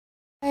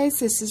Guys,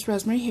 this is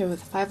Rosemarie here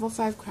with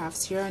 505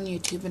 Crafts here on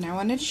YouTube, and I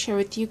wanted to share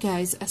with you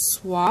guys a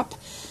swap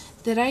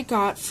that I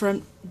got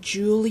from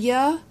Julie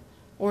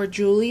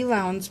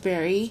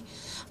Lounsberry,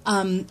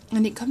 and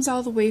it comes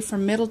all the way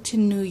from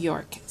Middleton, New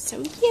York.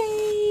 So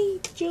yay,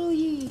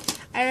 Julie!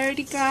 I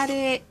already got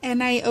it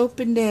and I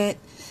opened it.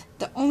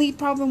 The only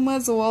problem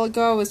was a while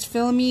ago I was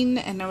filming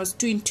and I was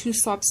doing two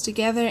swaps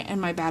together and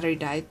my battery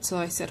died. So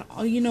I said,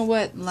 oh, you know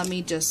what? Let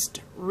me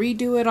just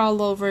redo it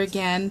all over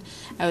again.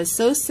 I was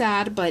so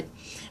sad, but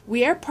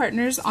we are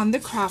partners on the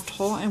craft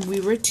hole and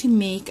we were to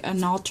make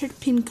an altered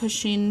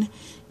pincushion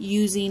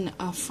using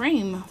a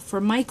frame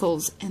for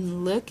Michael's.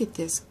 And look at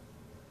this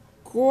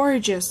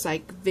gorgeous,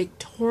 like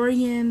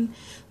Victorian,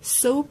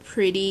 so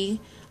pretty.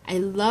 I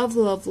love,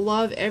 love,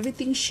 love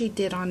everything she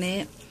did on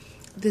it.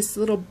 This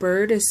little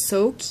bird is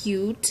so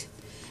cute,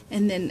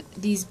 and then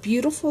these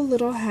beautiful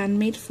little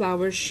handmade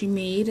flowers she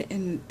made,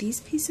 and these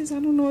pieces, I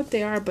don't know what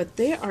they are, but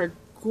they are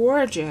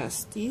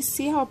gorgeous. Do you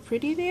see how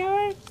pretty they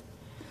are?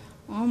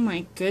 Oh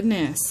my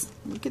goodness,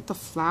 look at the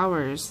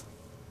flowers.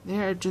 They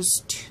are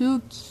just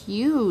too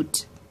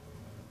cute.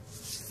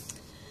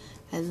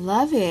 I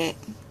love it.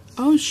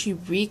 Oh, she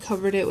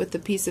recovered it with a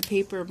piece of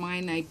paper.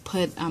 Mine I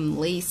put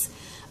lace.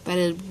 But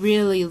I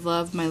really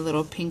love my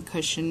little pink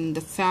cushion,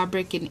 the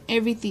fabric and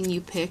everything you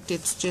picked.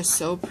 It's just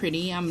so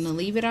pretty. I'm going to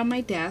leave it on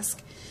my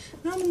desk.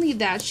 Not only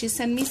that, she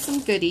sent me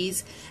some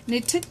goodies. And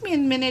it took me a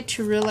minute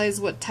to realize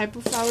what type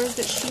of flowers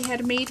that she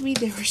had made me.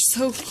 They were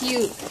so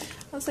cute.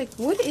 I was like,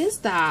 what is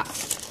that?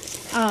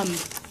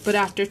 But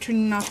after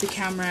turning off the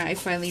camera, I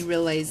finally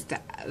realized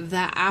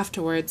that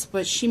afterwards.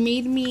 But she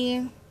made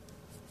me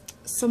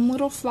some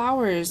little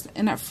flowers.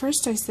 And at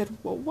first I said,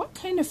 well, what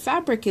kind of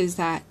fabric is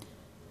that?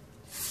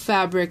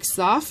 Fabric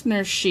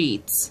softener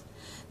sheets.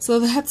 So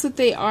that's what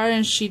they are,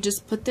 and she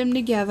just put them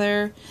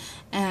together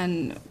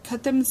and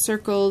cut them in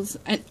circles,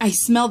 and I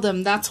smelled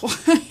them. That's why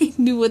I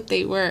knew what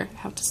they were. I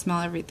have to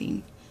smell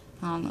everything.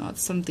 I don't know,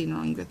 it's something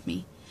wrong with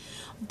me.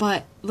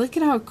 But look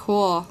at how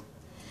cool.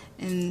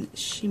 And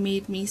she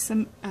made me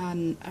some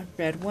a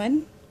red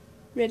one,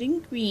 red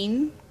and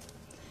green,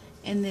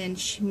 and then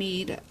she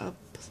made a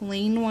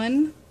plain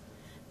one.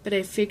 But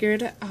I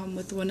figured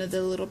with one of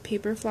the little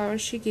paper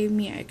flowers she gave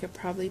me, I could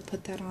probably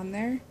put that on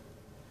there.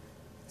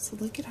 So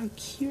look at how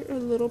cute her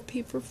little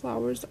paper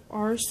flowers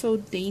are, so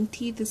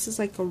dainty. This is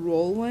like a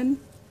roll one.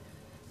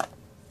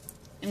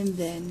 And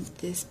then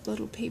this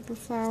little paper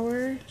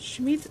flower.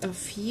 She made a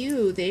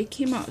few. They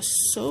came out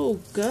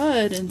so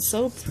good and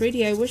so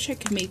pretty. I wish I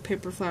could make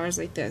paper flowers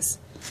like this.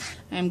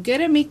 I'm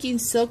good at making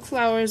silk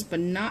flowers, but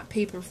not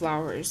paper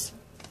flowers.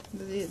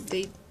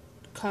 They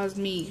cause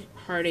me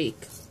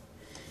heartache.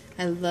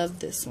 I love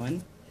this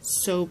one.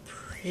 It's so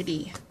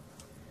pretty.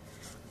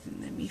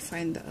 And let me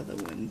find the other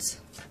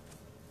ones.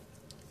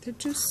 They're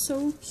just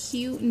so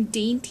cute and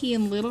dainty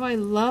and little. I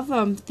love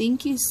them.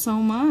 Thank you so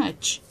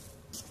much.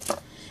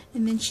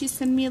 And then she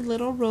sent me a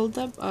little rolled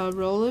up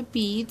roll of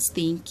beads.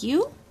 Thank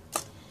you.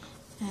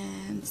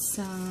 And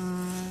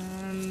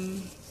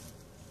some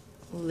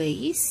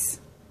lace,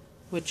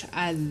 which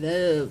I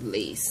love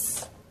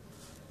lace.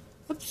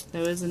 Oops,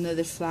 there was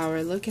another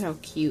flower. Look at how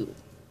cute.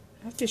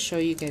 I have to show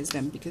you guys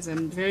them because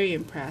I'm very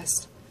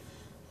impressed.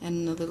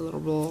 And another little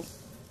roll.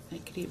 I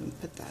could even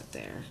put that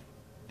there.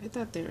 I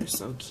thought they were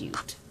so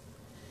cute.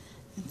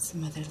 And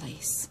some other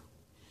lace.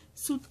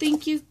 So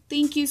thank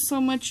you so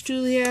much,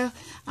 Julia.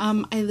 I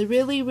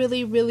really,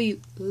 really,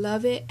 really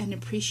love it and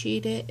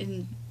appreciate it,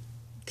 and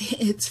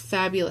it's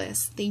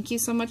fabulous. Thank you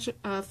so much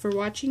for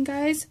watching,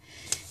 guys,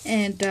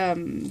 and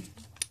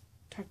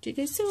talk to you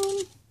guys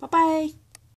soon. Bye bye.